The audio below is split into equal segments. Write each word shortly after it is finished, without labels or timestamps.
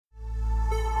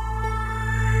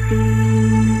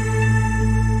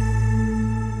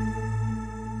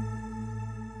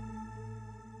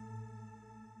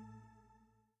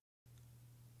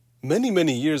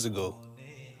Many years ago,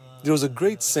 there was a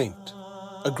great saint,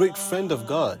 a great friend of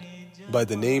God, by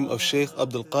the name of Sheikh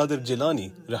Abdul Qadir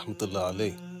Jilani, rahmatullah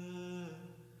alayh.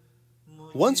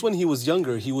 Once when he was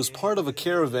younger, he was part of a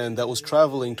caravan that was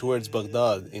traveling towards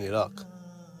Baghdad in Iraq.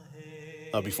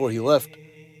 Now before he left,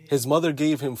 his mother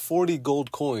gave him 40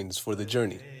 gold coins for the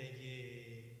journey.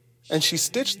 And she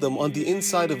stitched them on the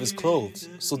inside of his clothes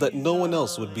so that no one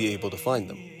else would be able to find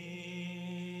them.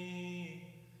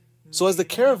 So as the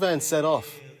caravan set off,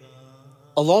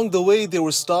 along the way they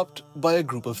were stopped by a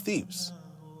group of thieves.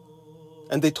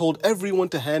 And they told everyone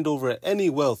to hand over any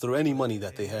wealth or any money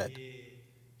that they had.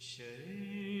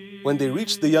 When they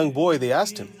reached the young boy, they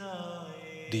asked him,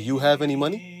 "Do you have any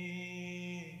money?"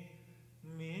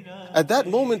 At that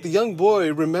moment, the young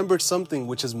boy remembered something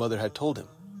which his mother had told him.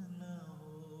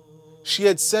 She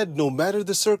had said, no matter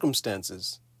the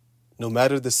circumstances, no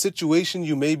matter the situation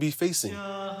you may be facing,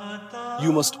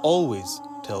 you must always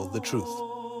tell the truth.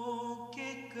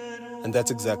 And that's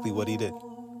exactly what he did.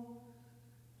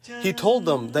 He told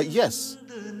them that yes,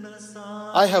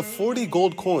 I have 40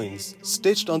 gold coins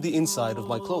stitched on the inside of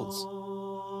my clothes.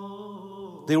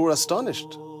 They were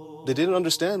astonished. They didn't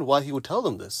understand why he would tell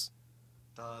them this.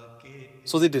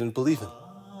 So they didn't believe him.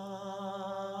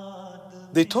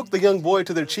 They took the young boy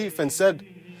to their chief and said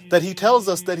that he tells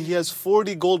us that he has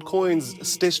 40 gold coins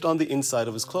stitched on the inside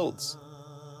of his clothes.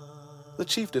 The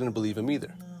chief didn't believe him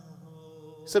either.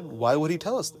 He said, why would he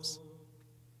tell us this?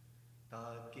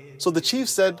 So the chief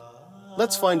said,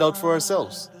 let's find out for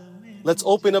ourselves. Let's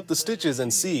open up the stitches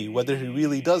and see whether he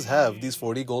really does have these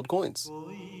 40 gold coins.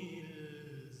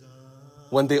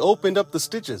 When they opened up the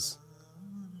stitches,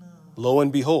 lo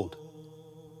and behold,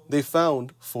 they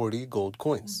found 40 gold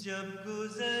coins.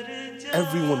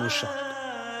 Everyone was shocked.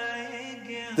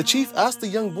 The chief asked the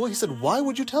young boy, he said, why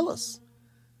would you tell us?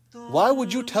 Why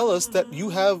would you tell us that you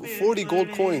have 40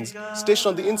 gold coins stitched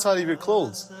on the inside of your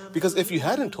clothes? Because if you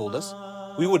hadn't told us,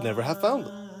 we would never have found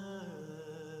them.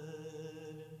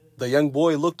 The young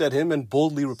boy looked at him and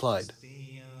boldly replied,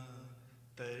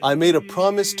 I made a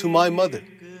promise to my mother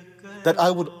that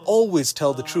I would always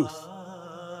tell the truth,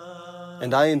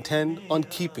 and I intend on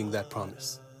keeping that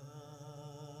promise.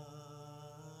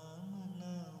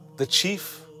 The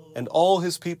chief and all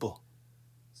his people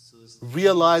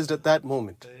realized at that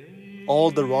moment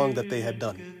all the wrong that they had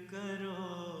done.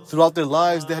 Throughout their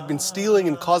lives, they had been stealing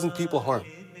and causing people harm.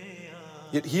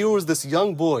 Yet here was this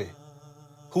young boy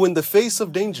who, in the face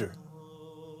of danger,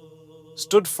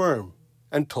 stood firm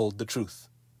and told the truth.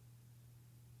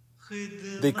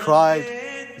 They cried,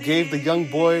 gave the young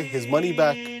boy his money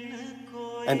back,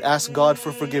 and asked God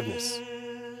for forgiveness.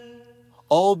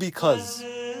 All because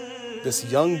this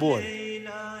young boy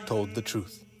told the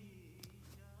truth.